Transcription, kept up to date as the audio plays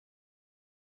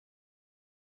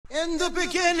In the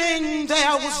beginning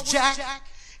there was Jack,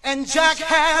 and Jack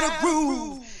had a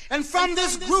groove, and from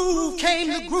this groove came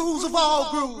the grooves of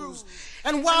all grooves.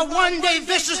 And while one day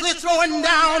viciously throwing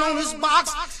down on his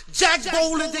box, Jack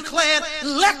boldly declared,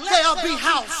 "Let there be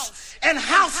house," and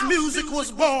house music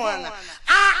was born.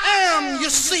 I am, you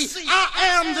see, I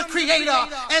am the creator,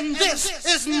 and this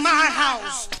is my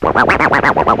house.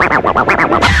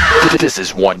 This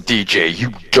is one DJ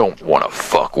you don't want to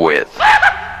fuck with.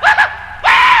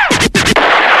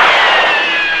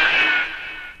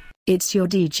 It's your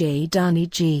DJ Danny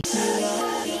G.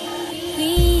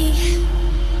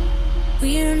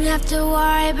 We don't have to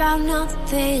worry about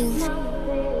nothing,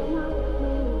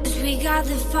 'cause we got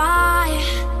the fire,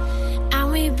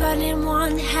 and we burning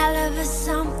one hell of a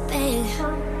something.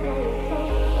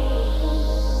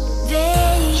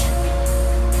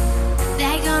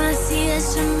 They're gonna see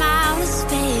us from outer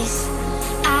space,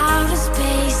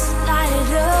 light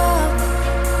it up,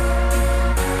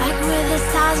 like we're the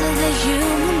stars of the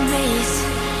human race.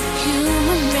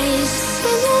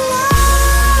 When the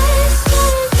lights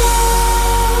turn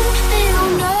down, they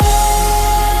don't know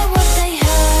what they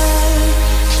heard.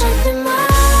 Something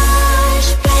much,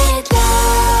 play it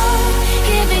loud,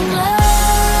 giving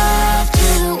love to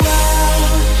the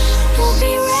world. We'll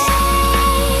be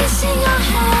raising our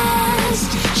hands,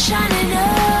 shining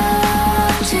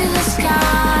up to the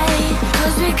sky,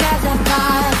 'cause we got the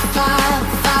fire, fire,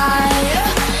 fire.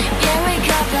 Yeah, we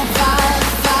got the fire,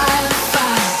 fire,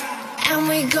 fire. And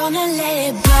we're gonna let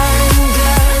it burn,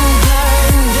 burn,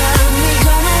 burn, burn. We're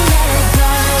gonna let it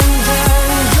burn, burn,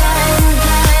 burn, burn.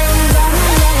 Gonna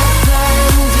let it burn,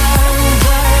 burn,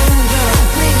 burn, burn.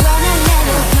 We're gonna let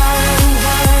it burn,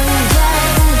 burn, burn,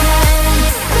 burn.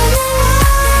 When the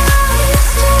lights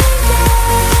turn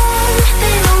down,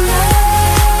 they don't know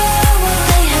what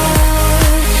they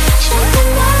heard.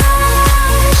 Something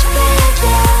much, play it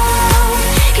loud,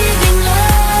 giving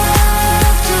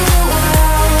love to the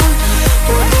world.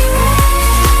 We'll be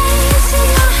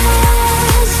raising our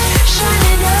hands,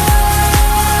 shining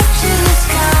up to the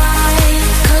sky,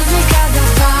 'cause we got the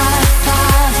fire,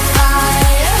 fire,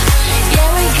 fire. Yeah,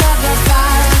 we got the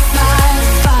fire, fire,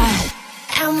 fire.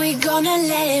 And we're gonna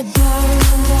let it burn.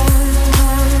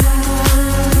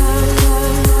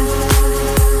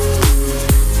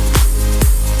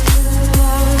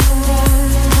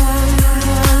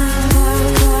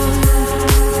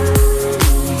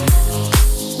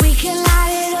 We can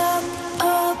light it up,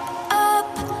 up, up,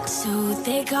 so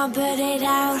they can't put it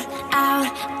out, out,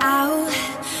 out.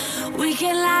 We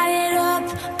can light it up,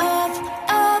 up,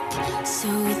 up, so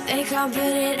they can't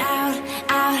put it out,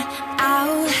 out,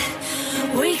 out.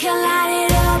 We can light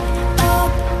it up,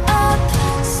 up, up,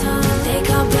 so they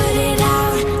can't put it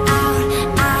out, out,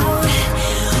 out.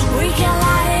 We can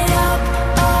light it up,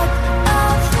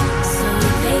 up, so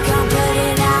they can't put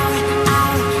it out,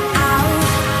 out, out.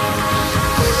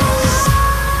 When the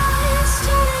lights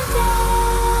turn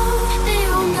down, they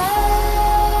don't know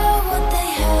what they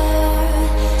heard.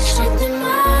 Something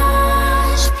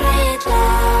much, play it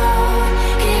loud,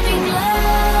 giving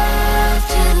love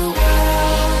to the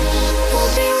world.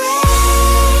 We'll be ready.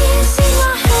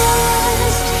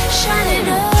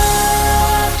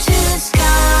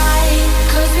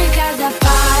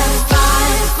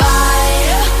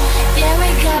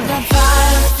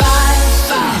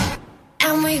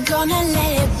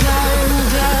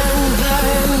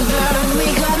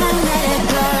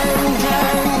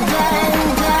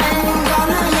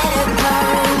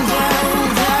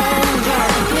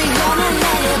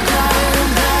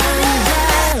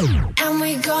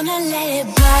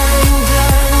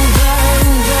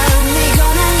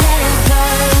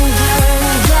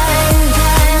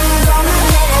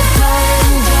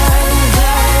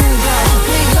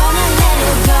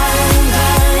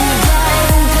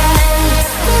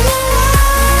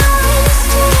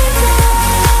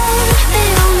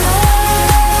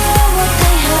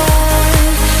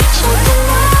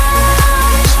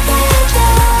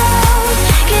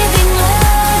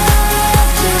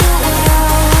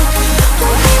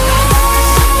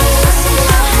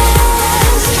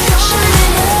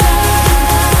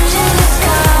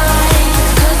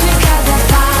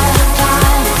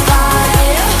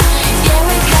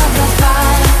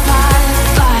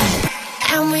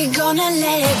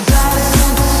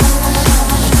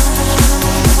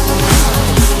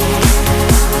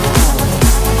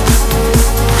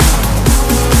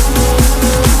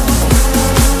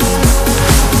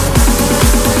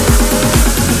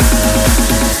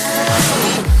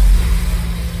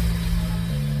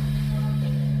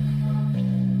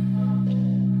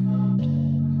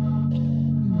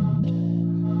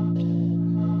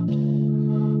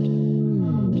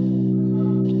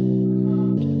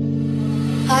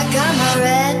 my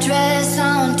red dress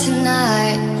on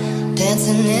tonight,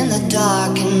 dancing in the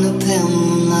dark in the pale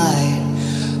moonlight.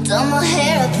 Done my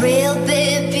hair up real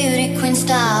big, beauty queen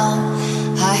style,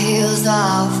 high heels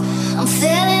off, I'm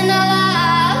feeling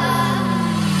alive.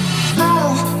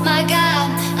 Oh my God,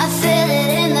 I feel it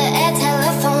in the air,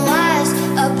 telephone wires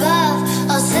above,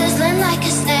 all sizzling like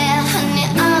a snare. Honey,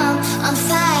 I'm on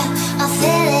fire, I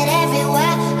feel it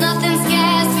everywhere, nothing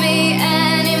scares me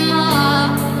anymore.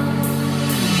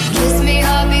 Kiss me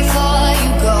hard before you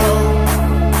go,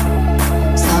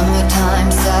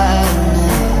 summertime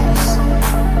sadness.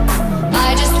 I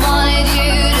just wanted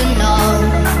you to know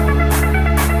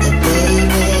that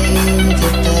baby, you're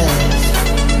the best.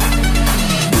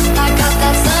 I got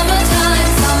that summertime,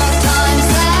 summertime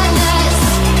sadness.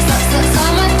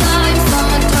 Summertime,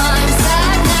 summertime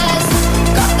sadness.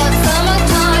 Got that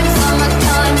summertime,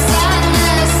 summertime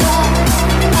sadness. Oh,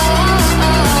 oh, oh, oh,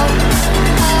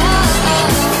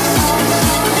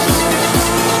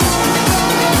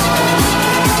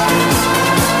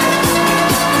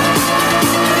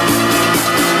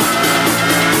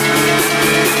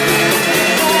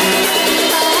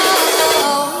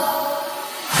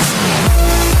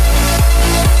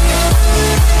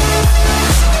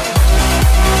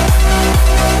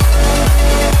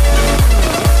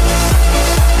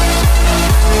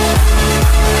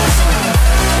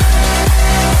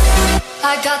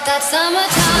 I got that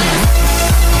summertime.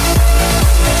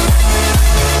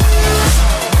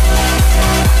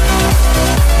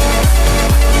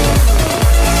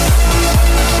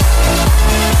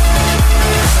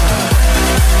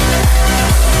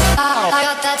 I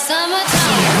got that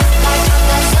summertime. I got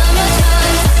that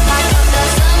summertime. I got that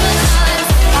summertime.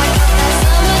 I got that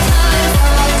summertime.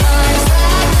 Summertime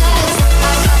sadness.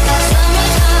 I got that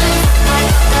summertime. I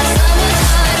got that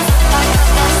summertime. I got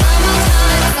that summertime.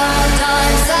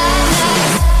 Summertime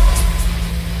sadness.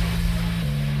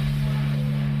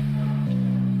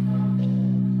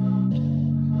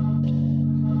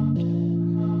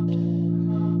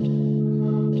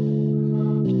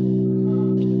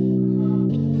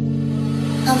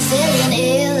 I'm feeling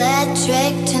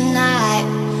electric tonight,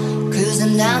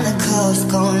 cruising down the coast,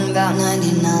 going about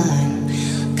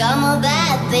 99. Got my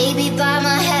bad baby by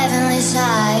my heavenly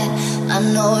side. I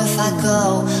know if I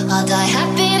go, I'll die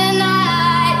happy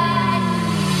tonight.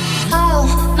 Oh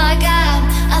my God,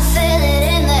 I feel it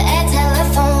in the air,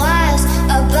 telephone wires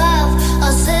above,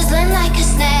 all sizzling like a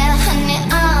snare. Honey,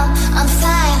 I'm on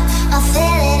fire, I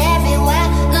feel it everywhere,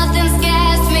 nothing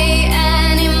scares me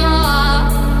anymore.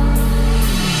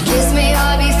 Kiss me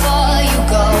hard before you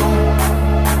go,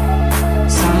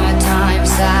 summertime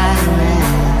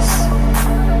sadness.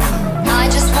 I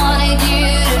just wanted you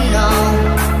to know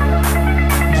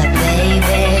that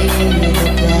baby, you're the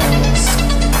best.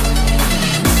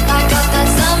 I got that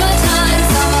summertime,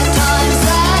 summertime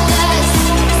sadness.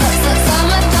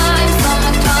 Summertime,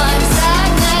 summertime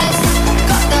sadness.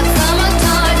 Got that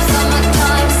summertime,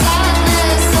 summertime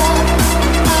sadness. Oh,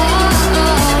 oh, oh, oh,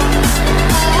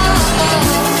 oh.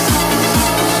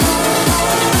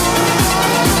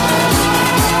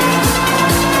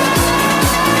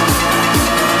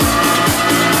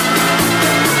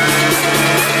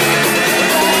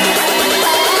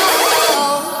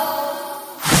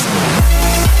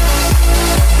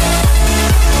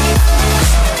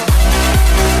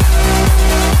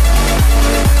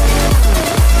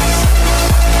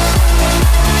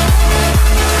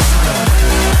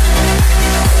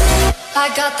 I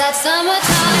got that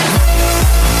summertime.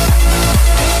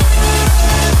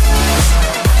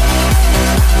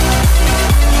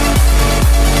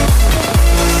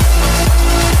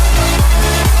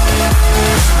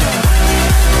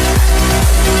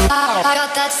 I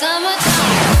got that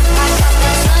summertime. I got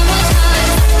that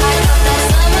summertime. I got that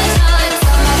summertime.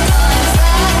 Summertime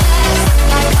sadness.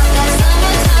 I got that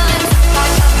summertime. I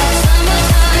got that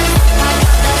summertime. I got that summertime. I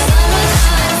got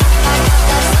that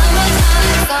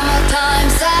summertime.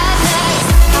 Summertime sadness. I got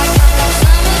that summertime. I got that summertime.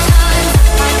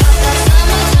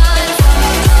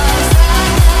 Summertime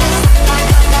sadness. I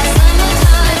got that summertime. I got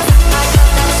that summertime. I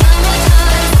got that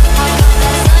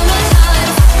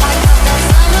summertime. I got that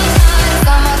summertime.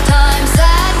 Summertime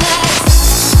sadness.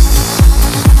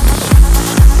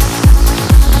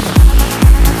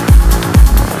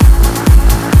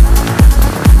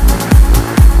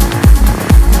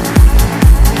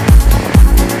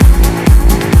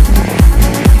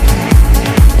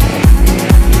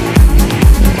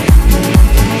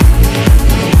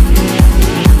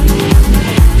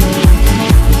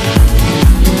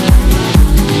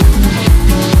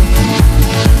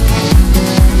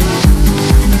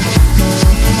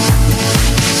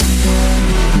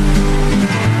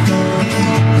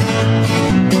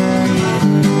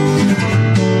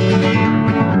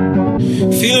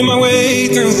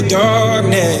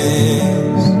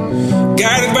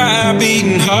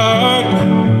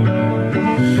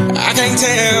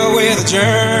 tell where the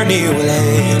journey will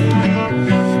end,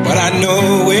 but I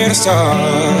know where to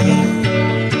start.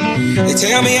 They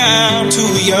tell me I'm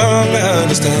too young to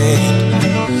understand.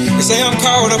 They say I'm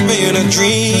caught up in a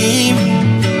dream.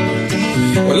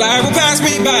 Well, life will pass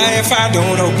me by if I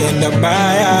don't open up my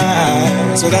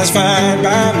eyes. So that's fine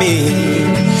by me.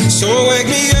 So wake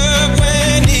me up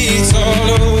when it's all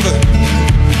over,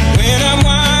 when I'm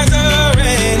wiser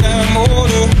and I'm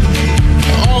older.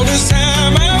 All this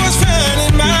time I was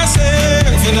finding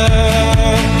myself and I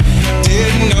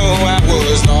didn't know I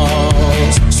was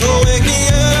lost. So wake me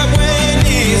up when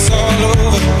it's all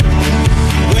over,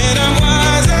 when I'm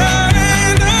wiser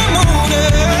and I'm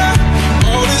older.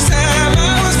 All this time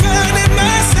I was finding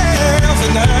myself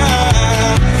and I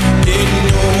didn't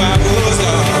know I was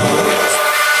lost.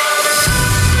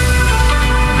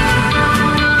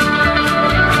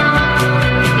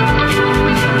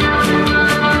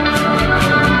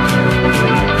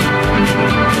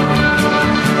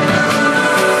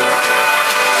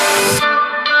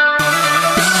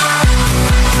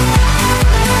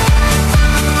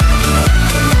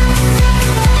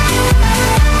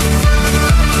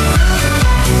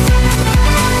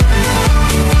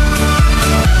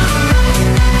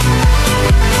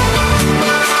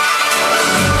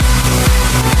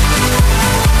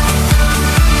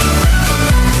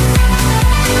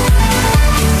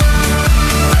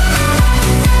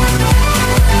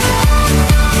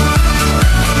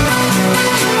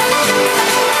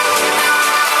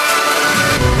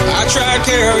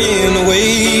 Carrying the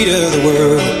weight of the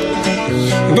world,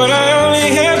 but I only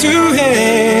have two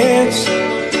hands.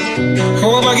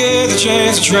 Hope I get the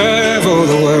chance to travel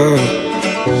the world,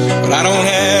 but I don't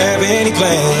have any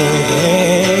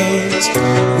plans.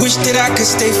 Wish that I could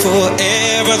stay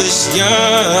forever this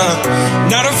young,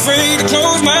 not afraid to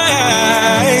close my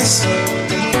eyes.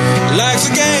 Life's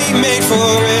a game made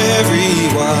for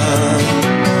everyone,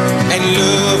 and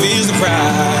love is the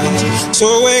prize.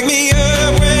 So wake me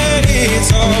up when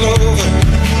it's all over,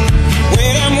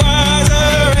 when I'm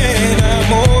wiser and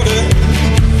I'm older.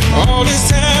 All this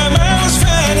time I was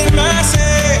finding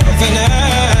myself and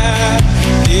I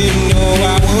didn't know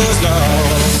I was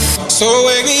lost. So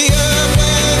wake me up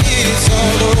when it's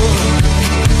all over,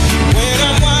 when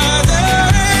I'm wiser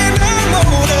and I'm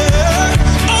older.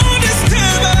 All this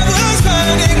time I was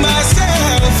finding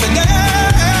myself and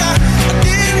I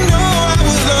didn't know I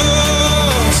was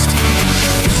lost.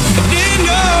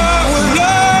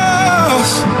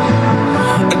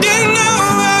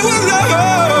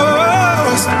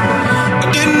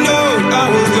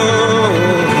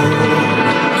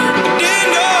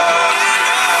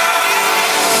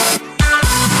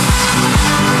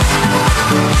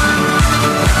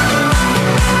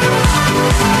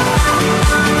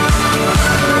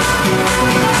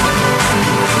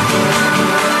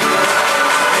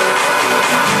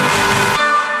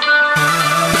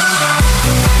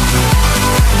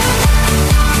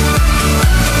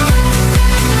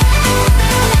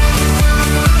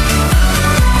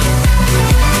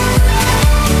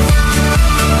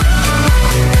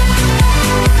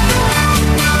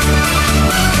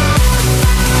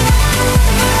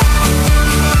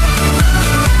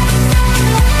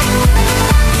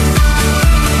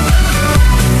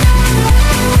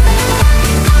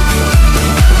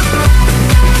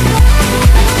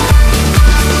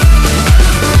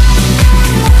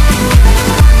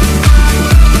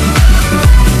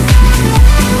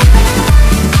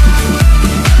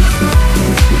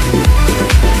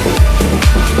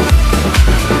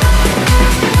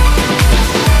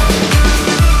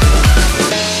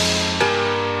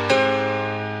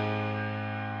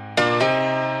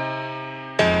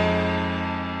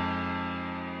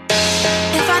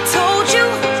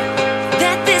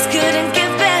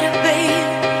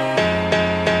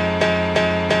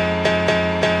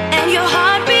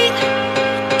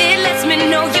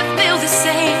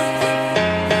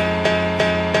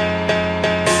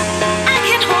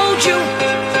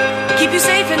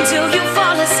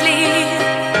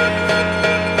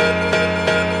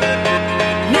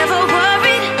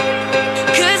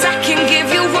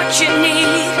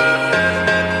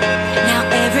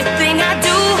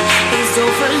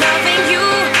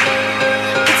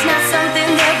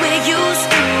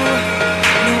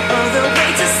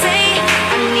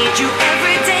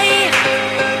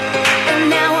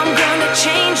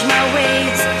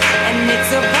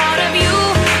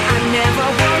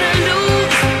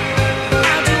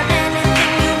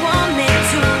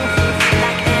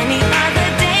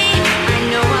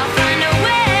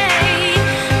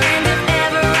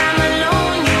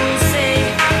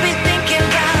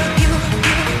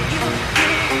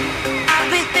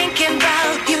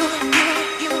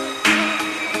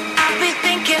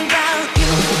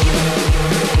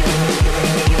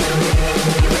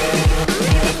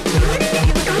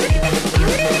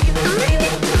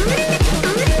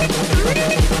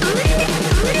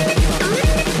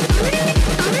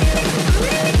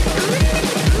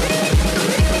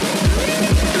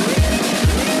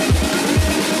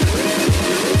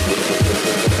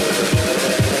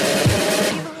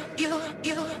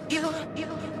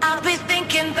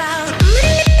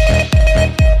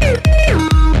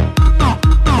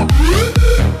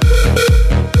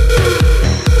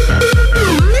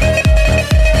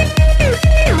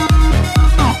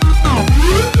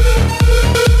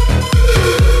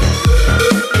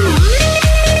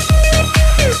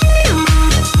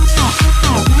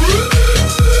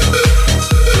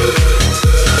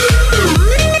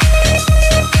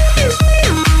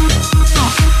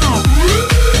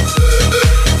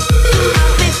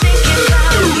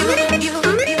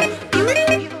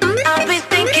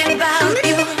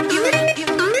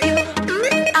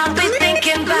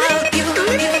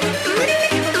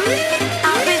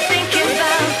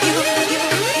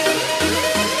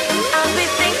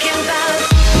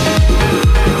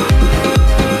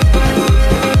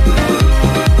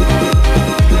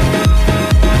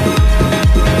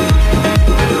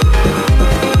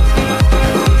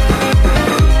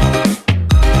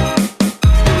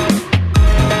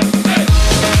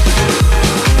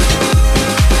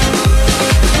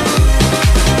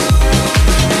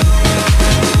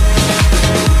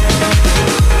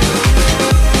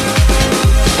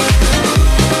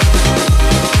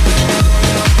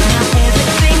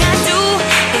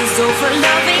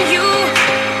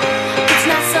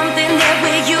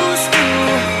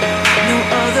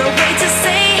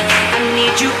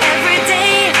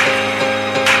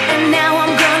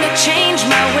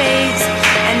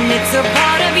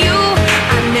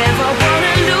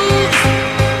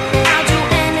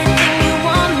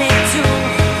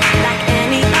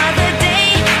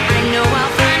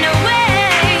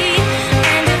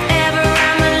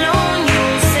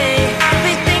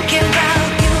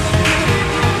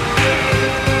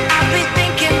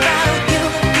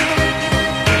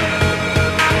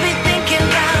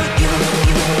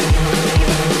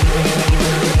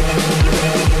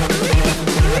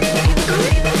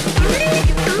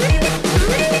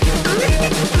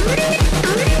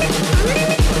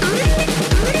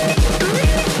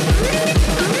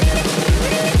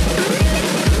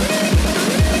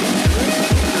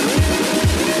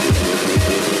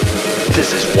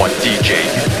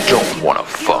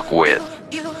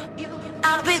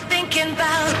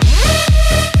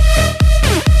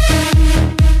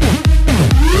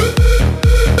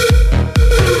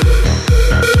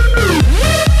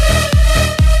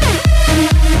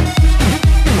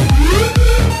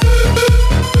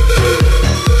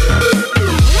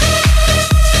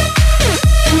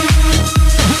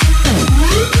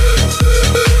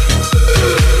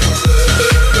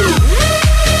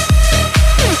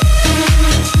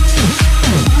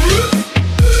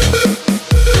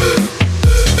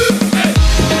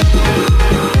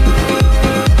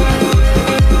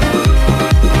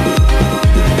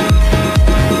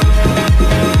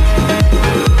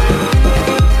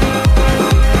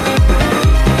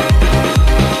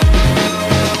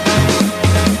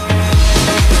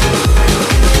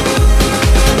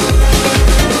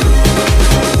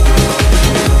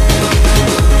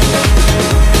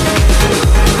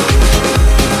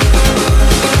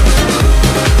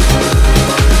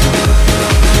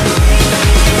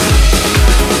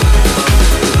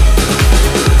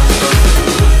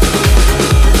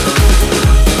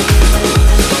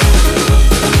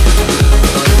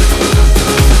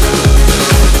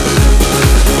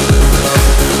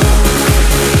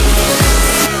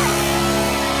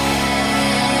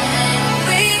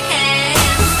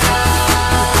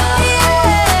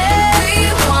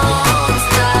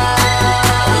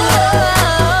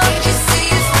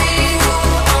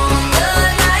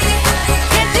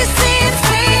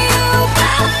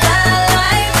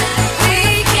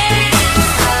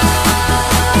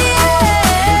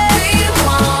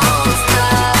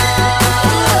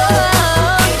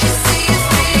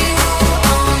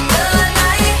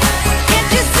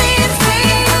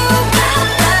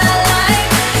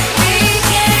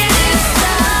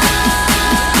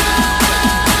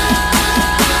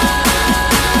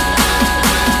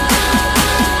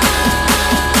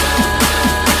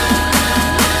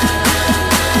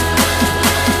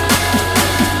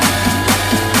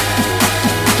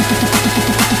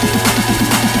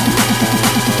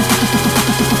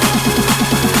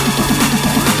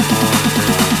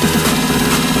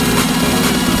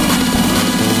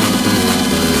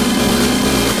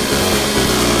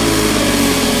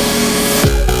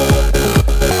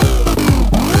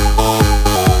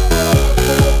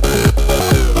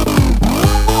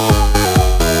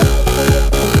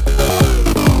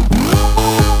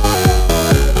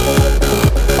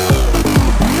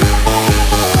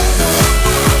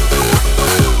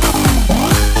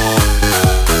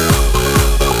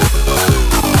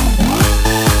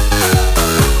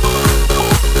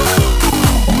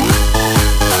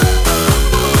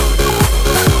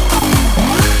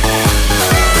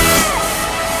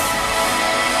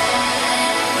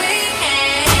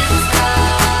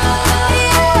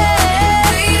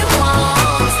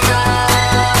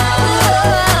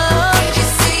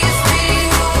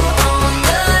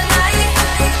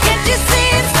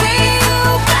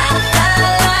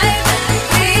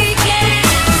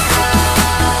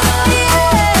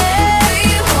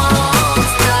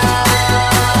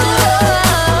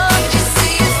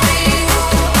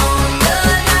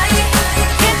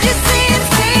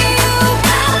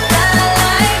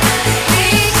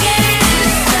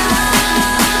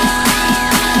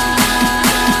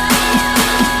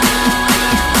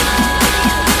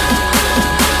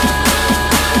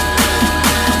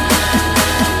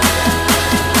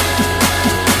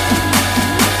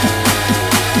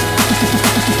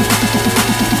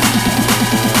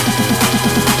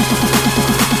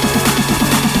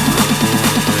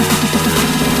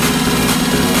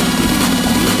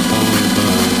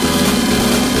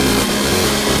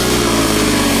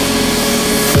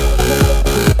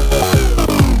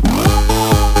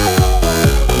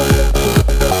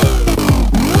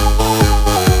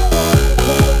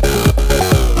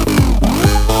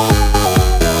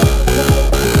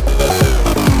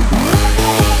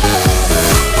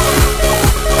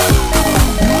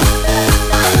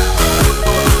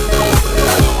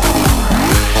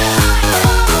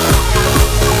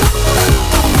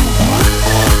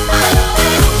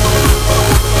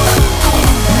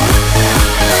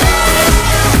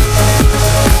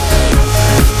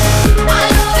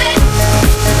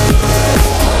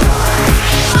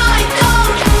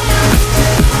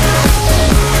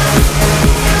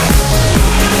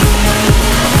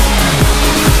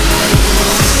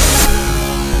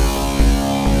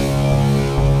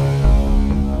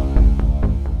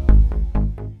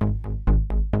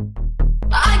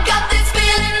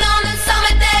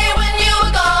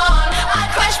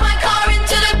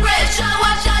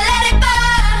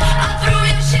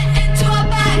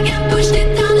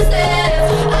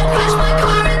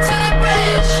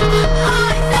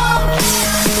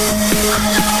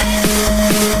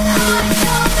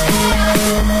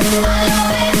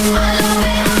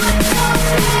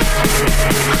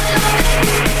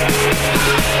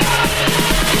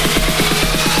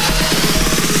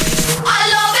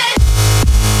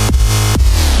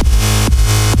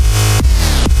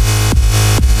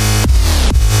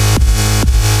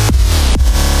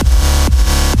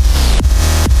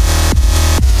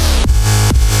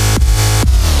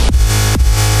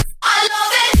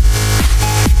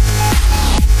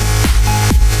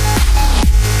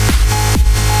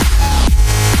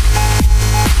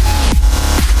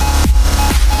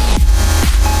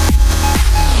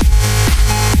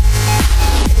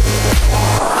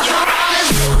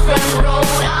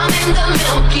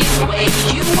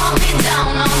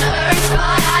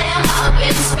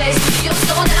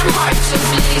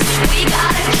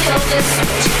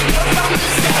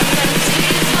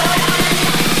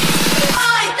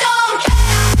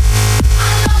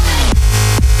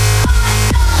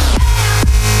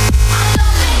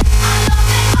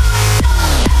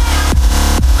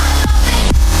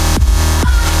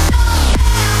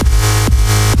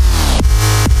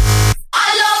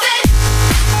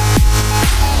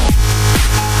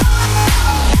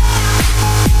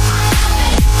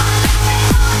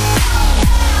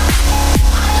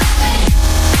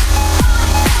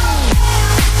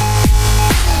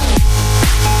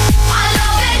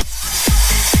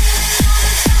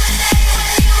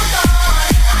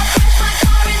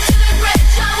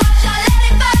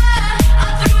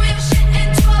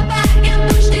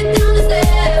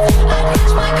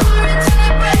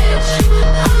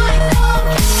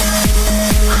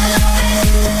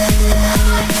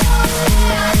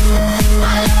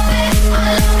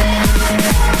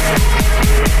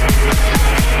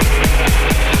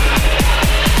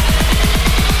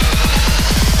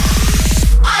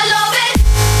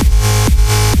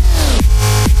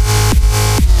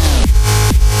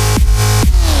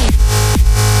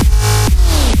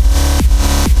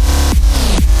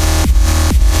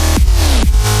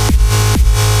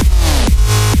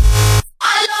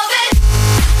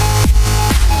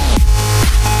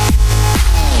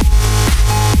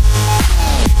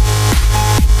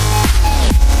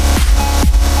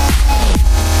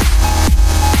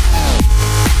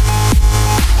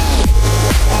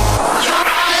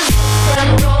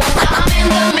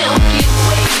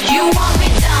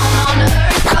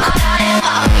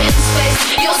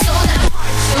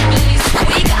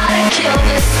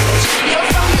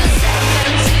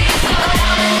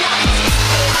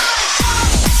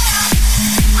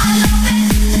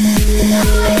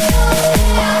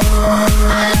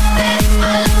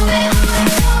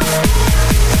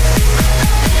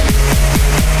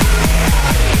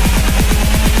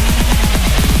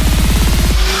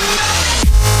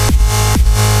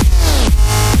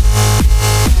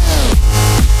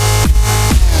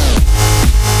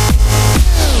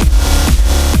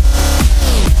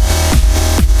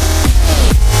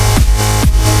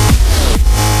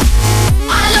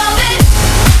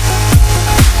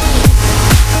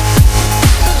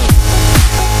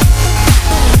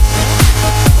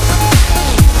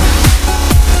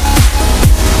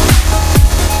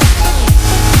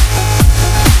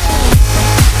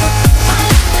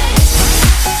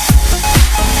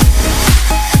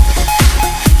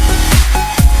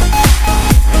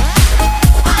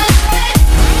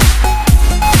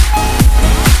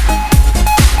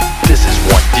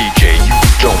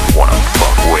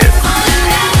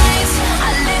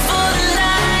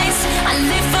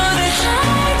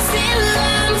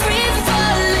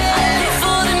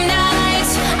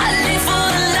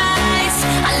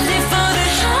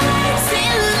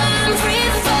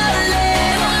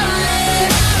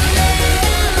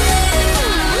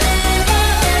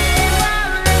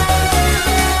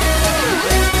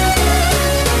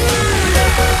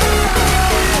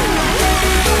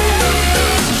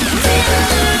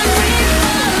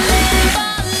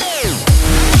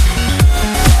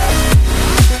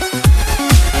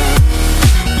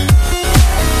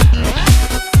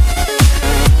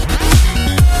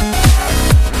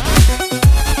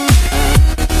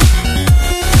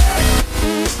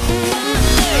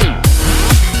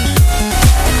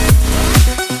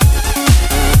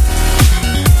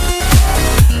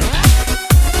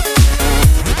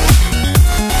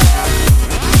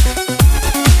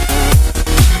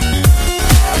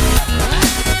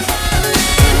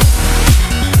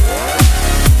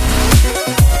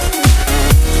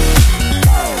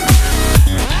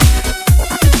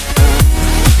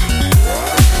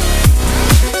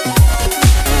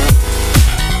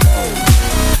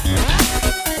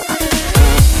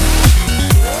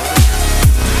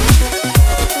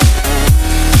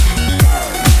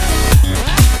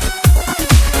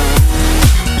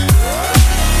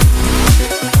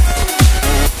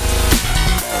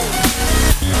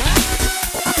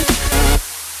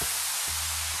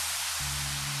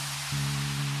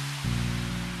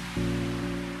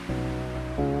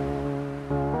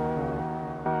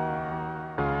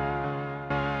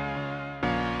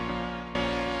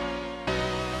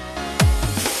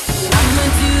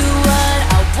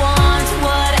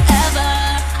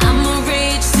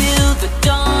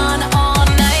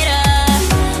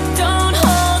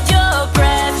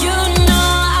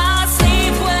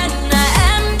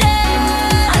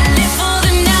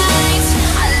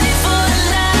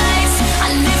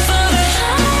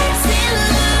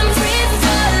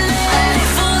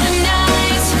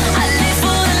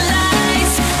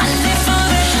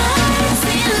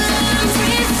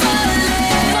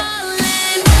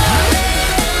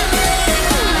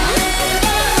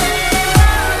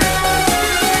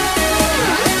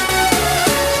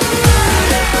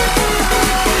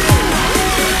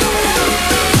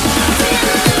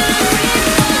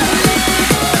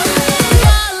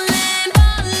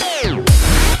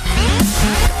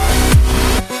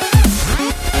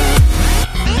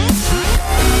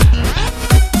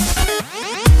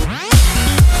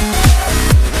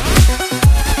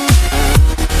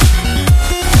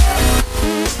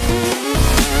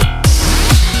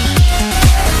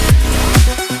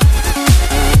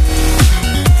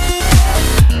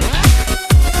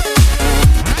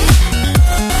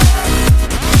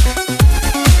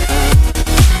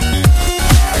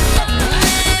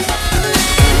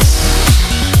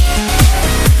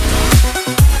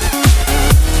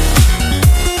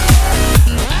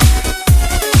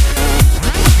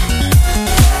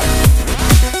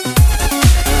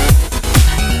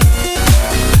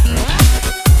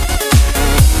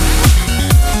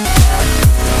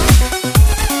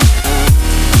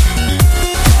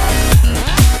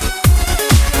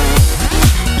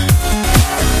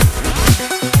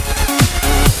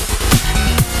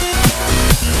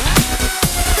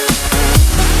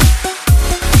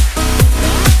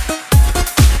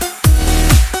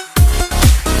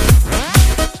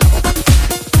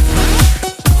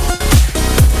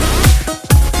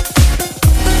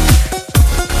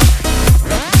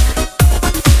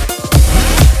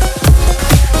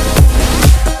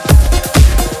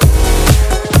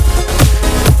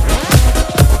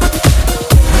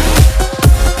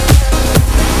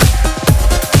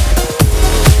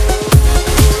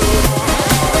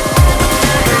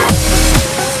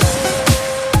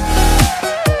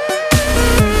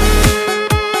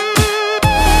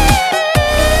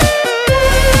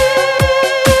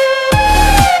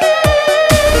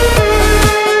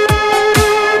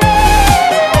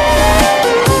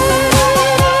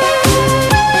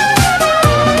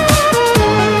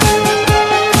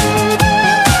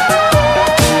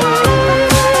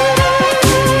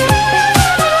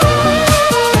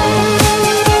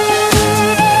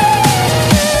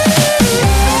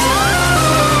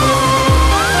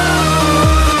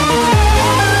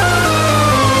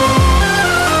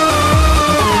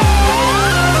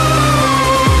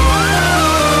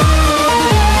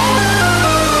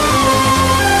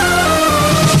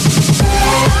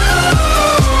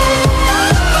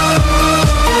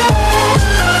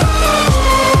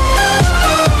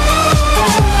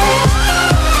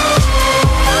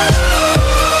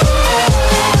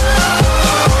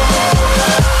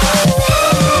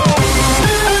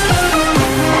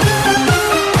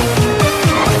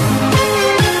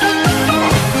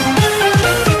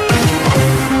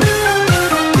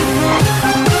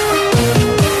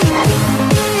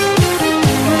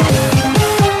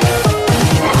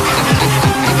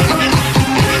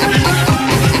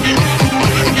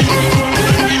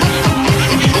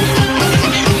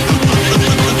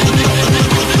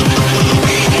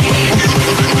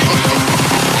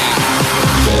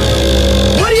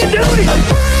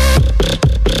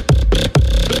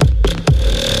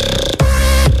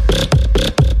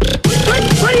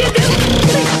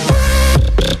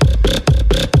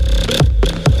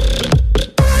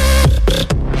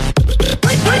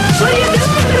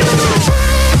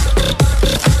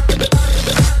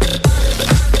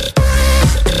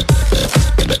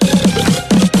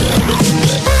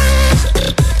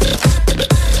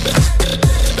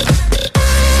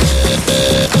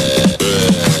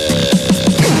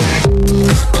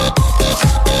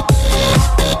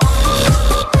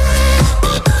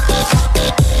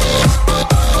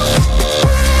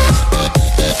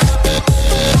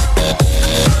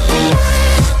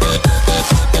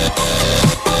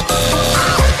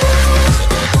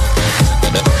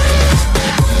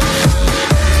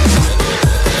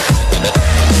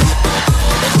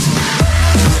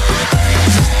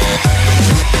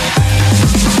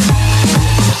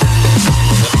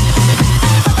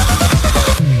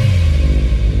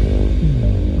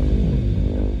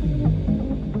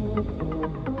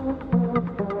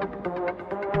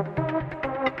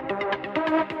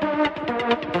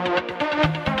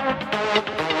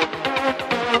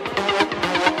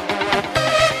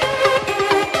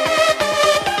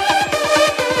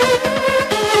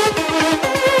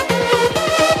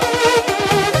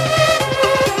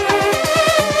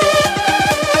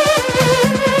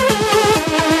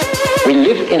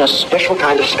 in a special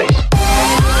kind of space.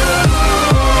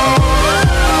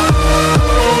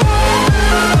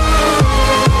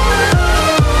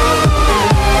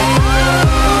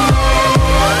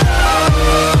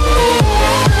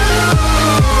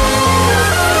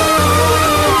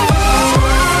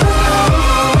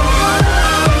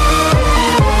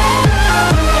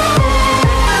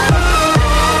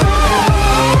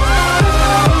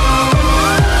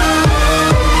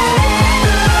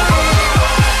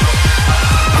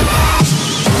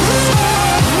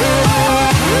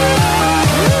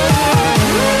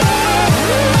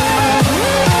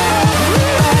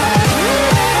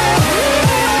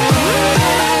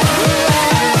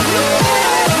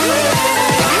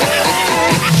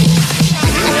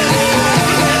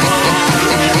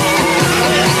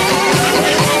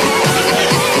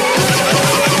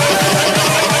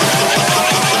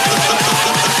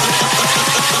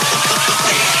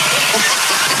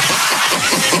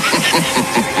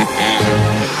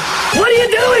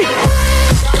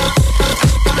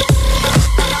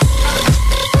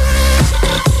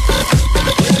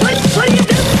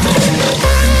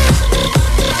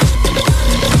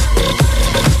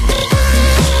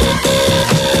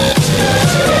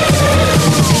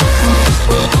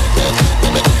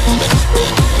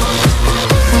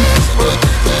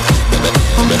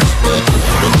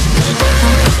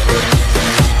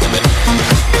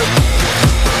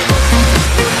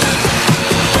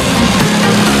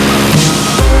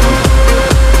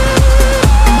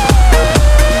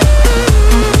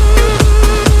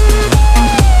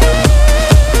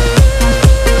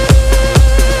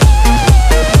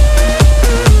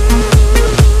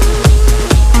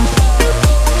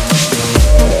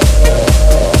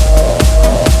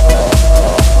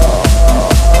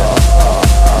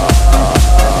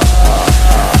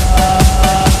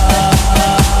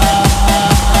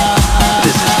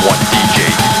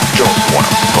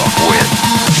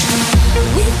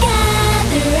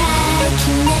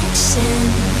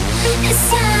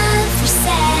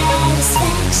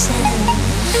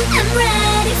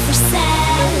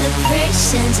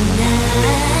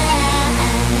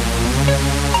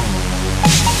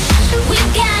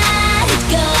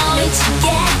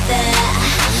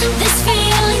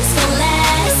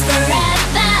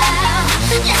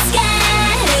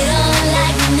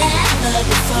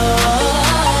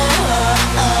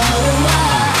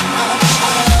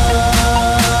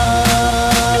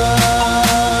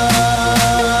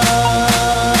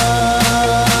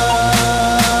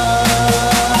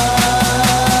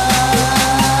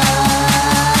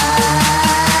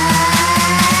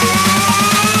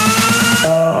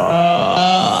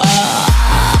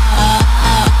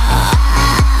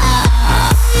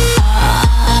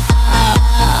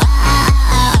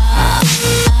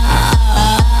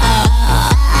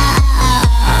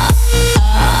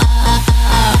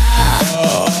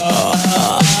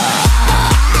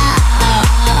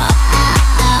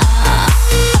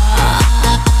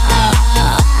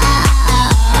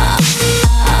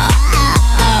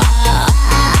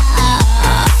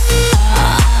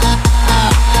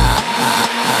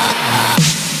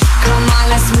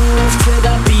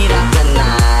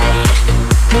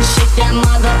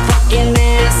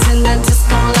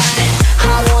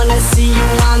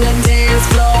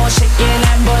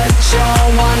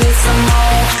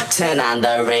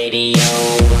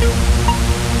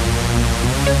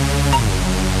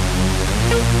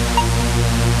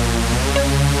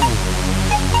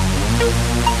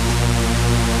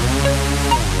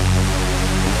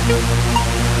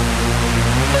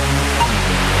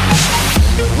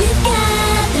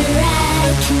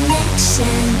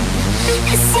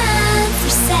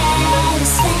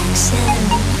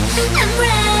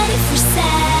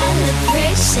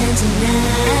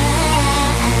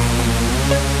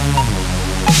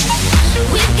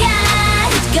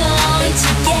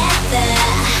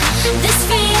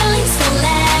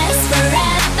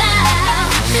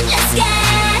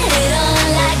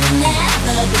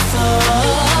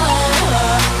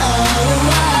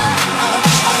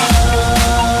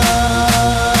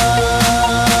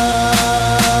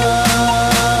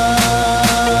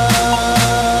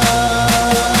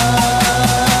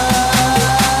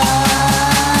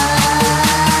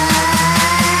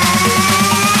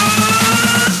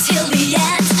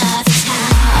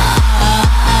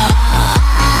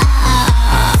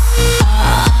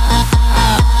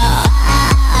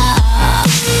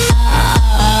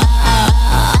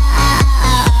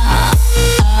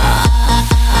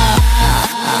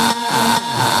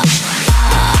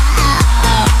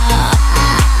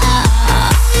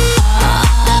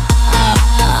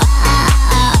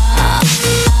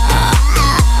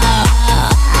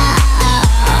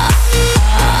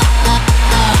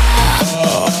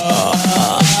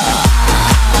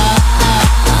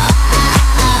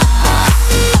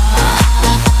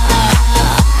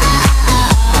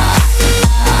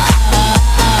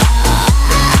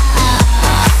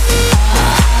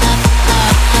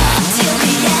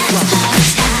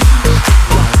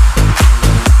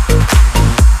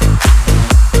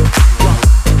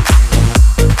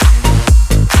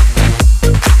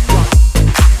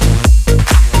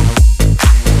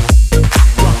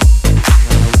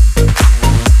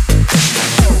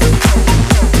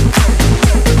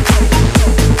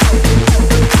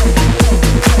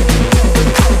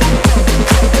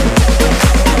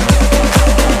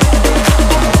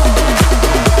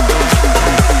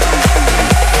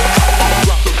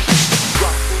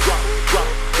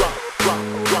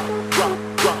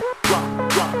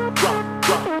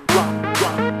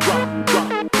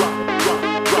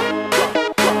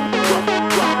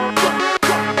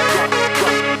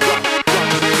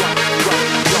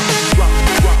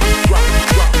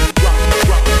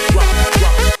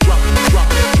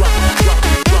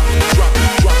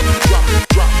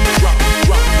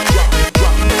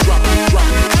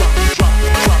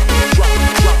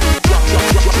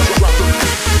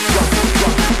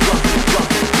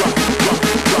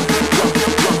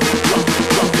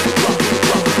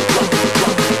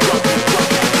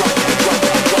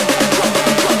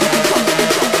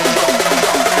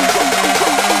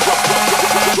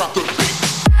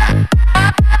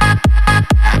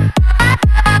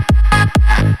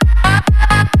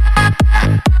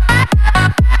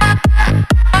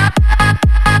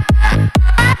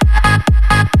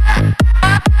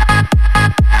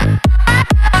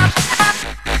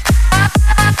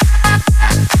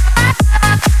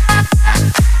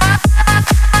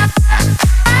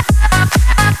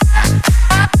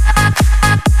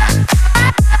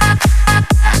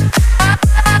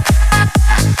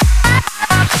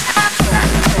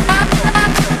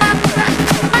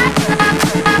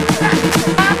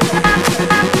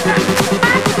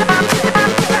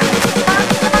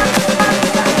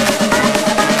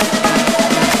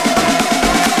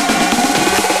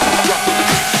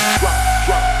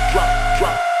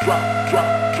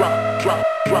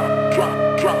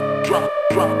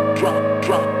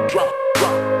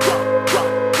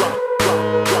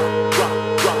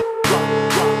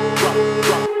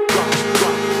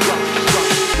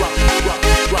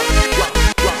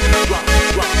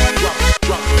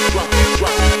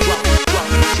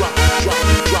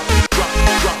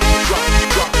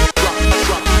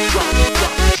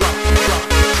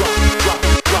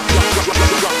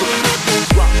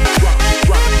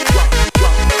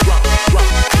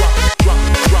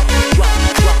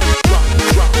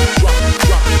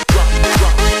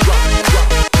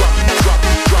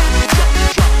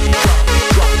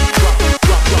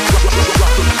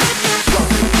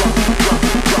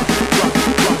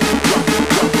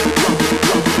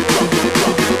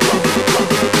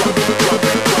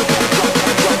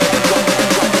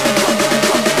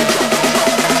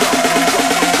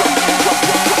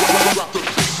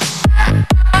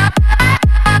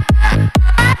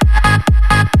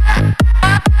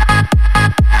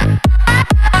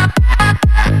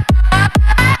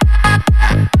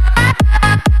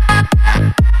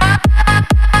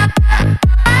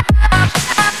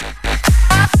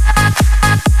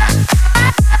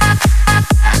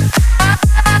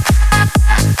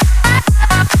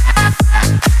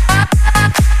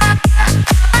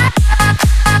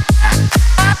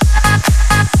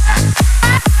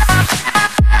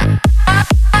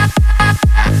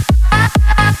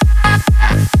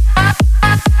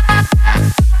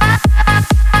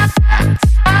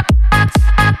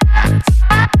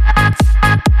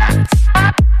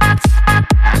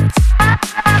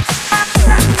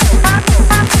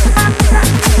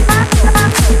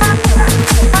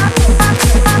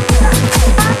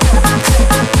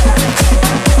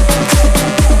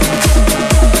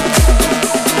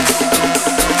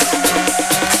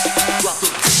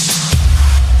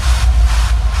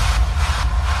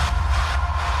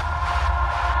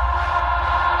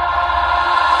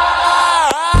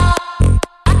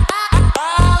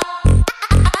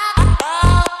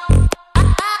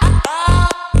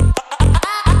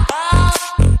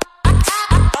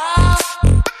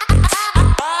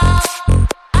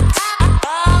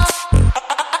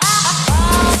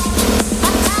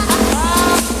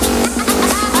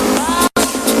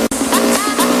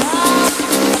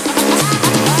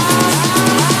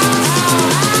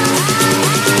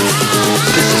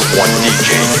 one DJ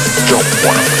you don't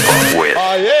wanna fuck with.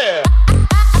 Oh yeah.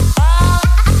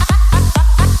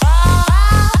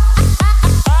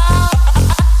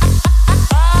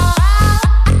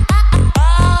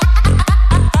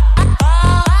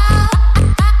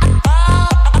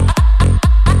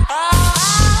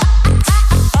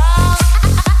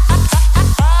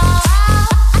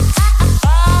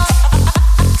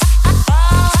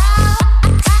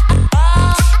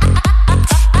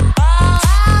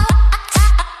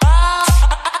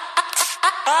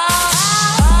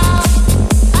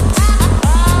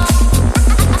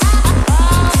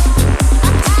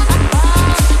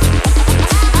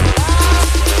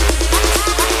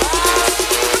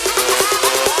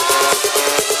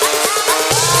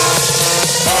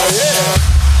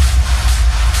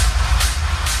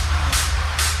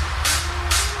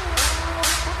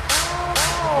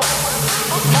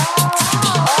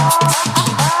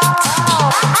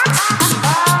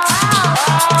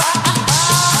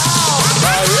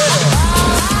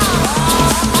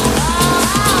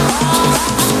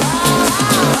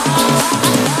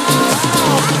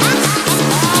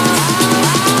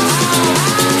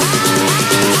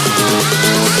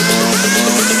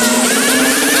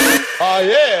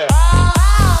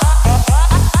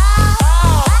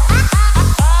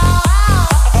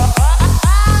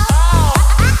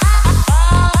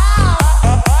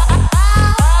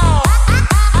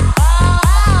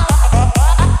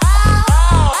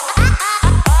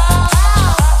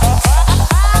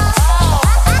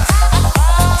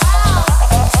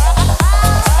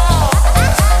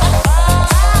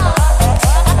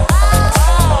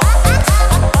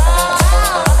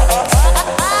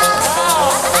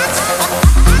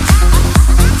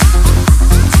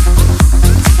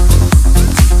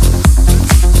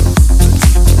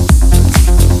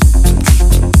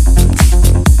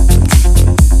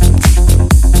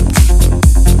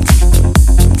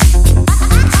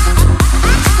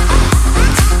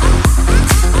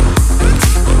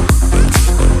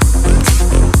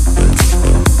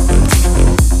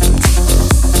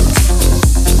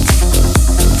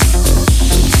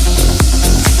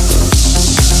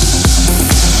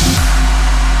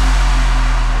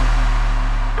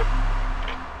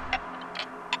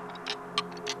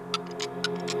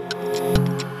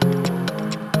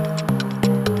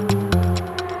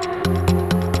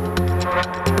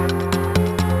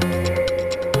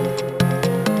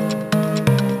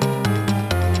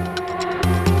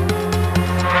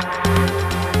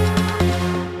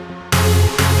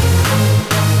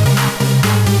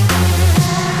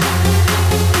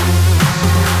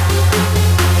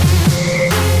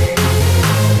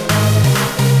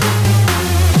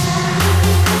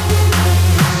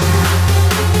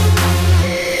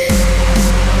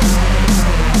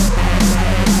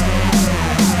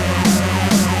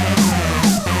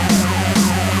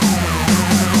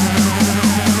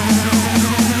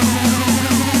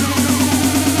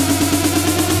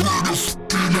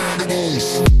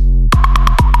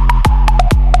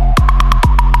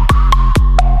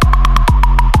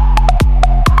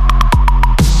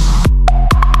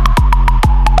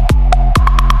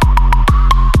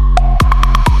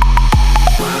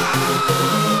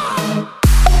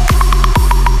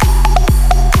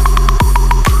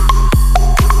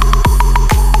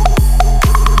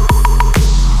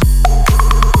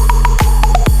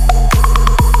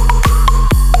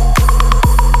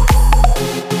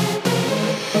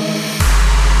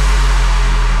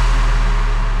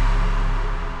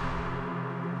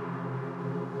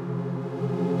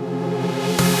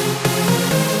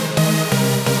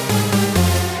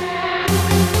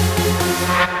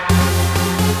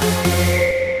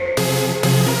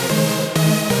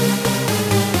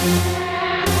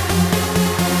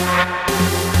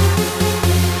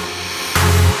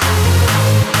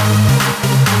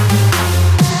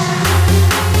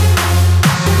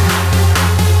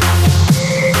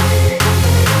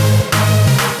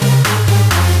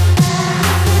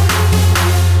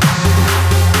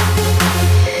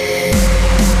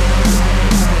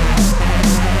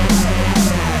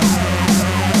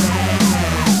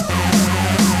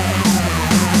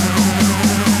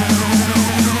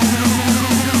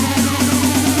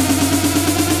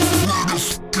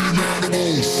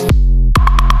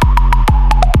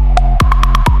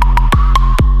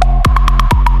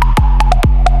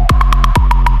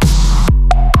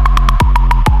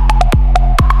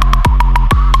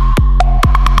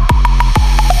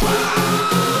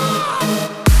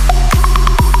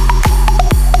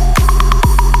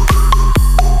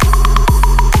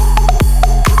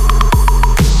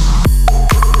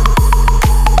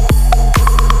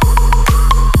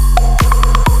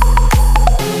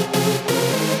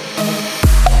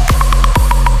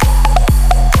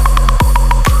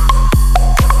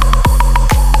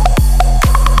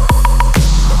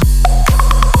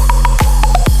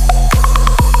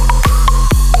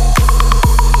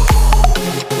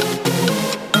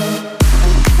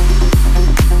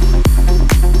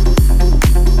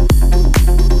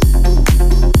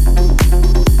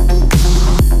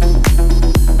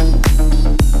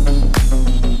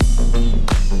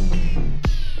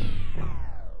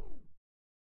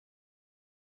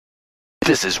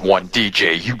 This is one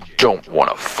DJ you don't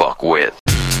wanna fuck with.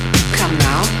 Come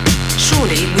now,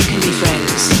 surely we can be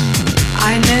friends.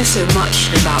 I know so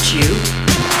much about you.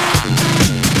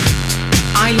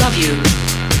 I love you.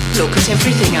 Look at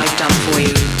everything I've done for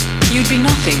you. You'd be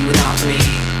nothing without me.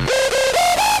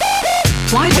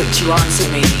 Why don't you answer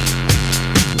me?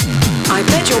 I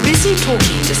bet you're busy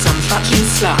talking to some fucking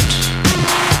slut.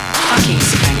 Fucking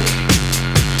skank.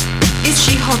 Is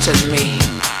she hotter than me?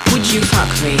 Would you fuck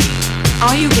me?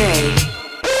 Are you gay?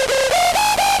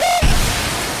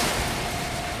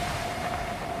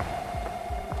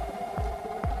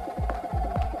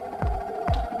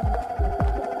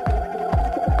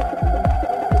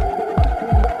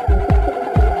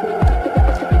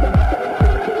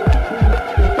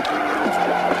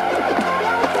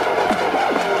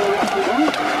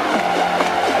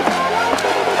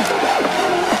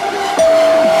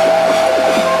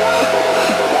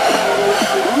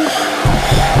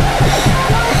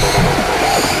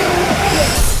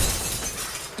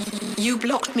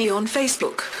 Me on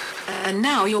Facebook, and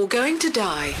now you're going to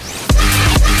die.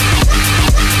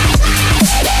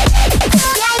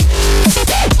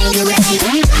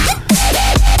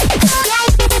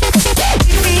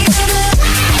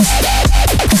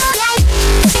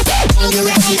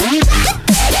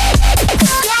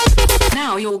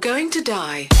 Now you're going to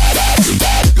die.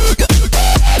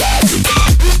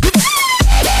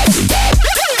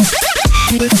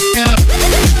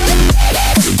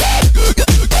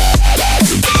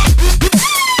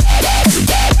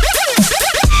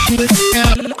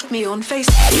 Look me on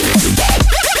Facebook.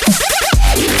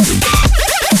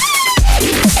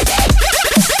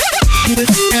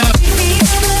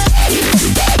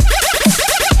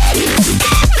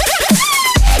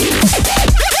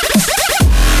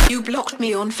 You blocked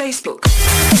me on Facebook.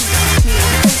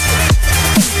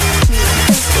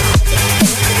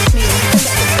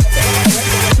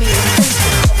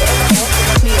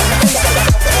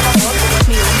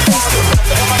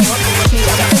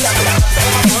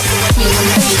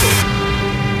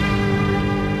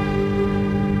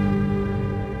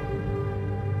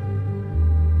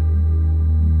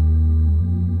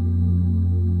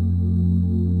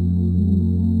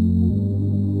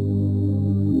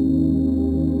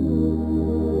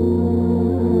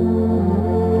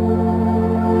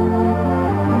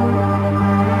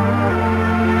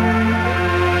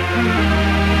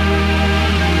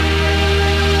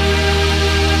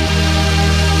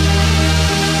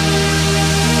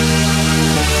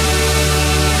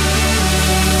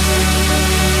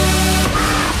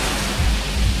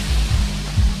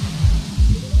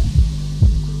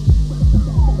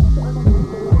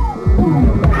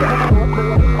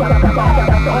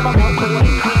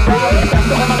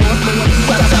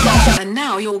 And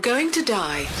now you're going to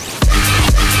die.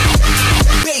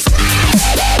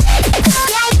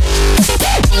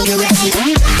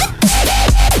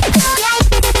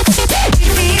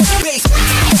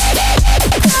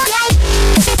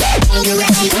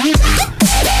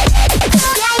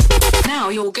 Now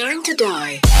you're going to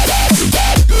die.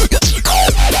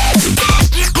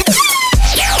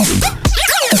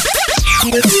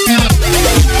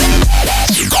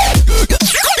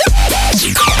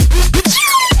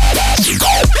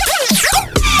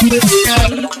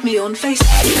 Look me on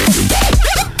Facebook.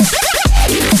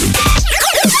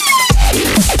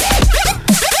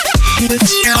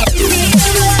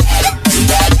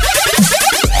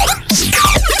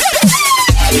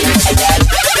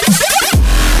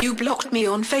 You blocked me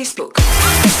on Facebook.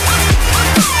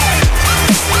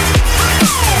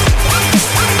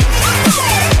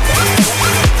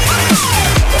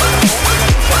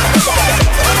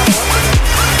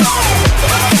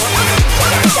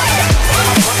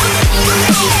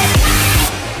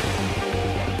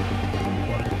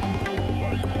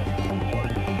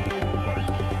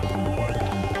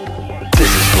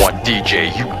 One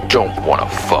DJ you don't wanna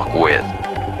fuck with.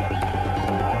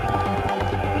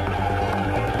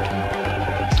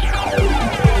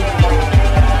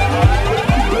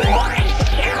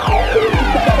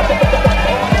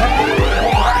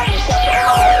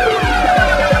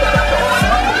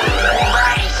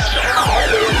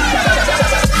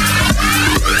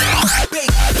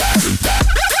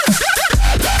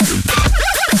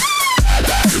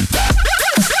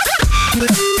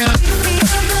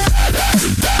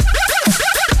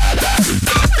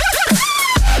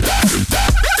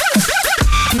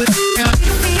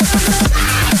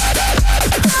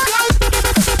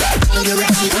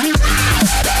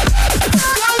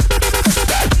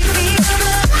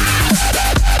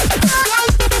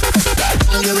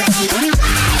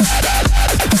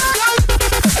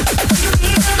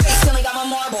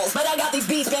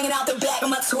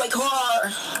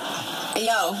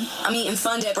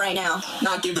 Fun Dip right now.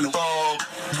 Not giving a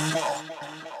fuck.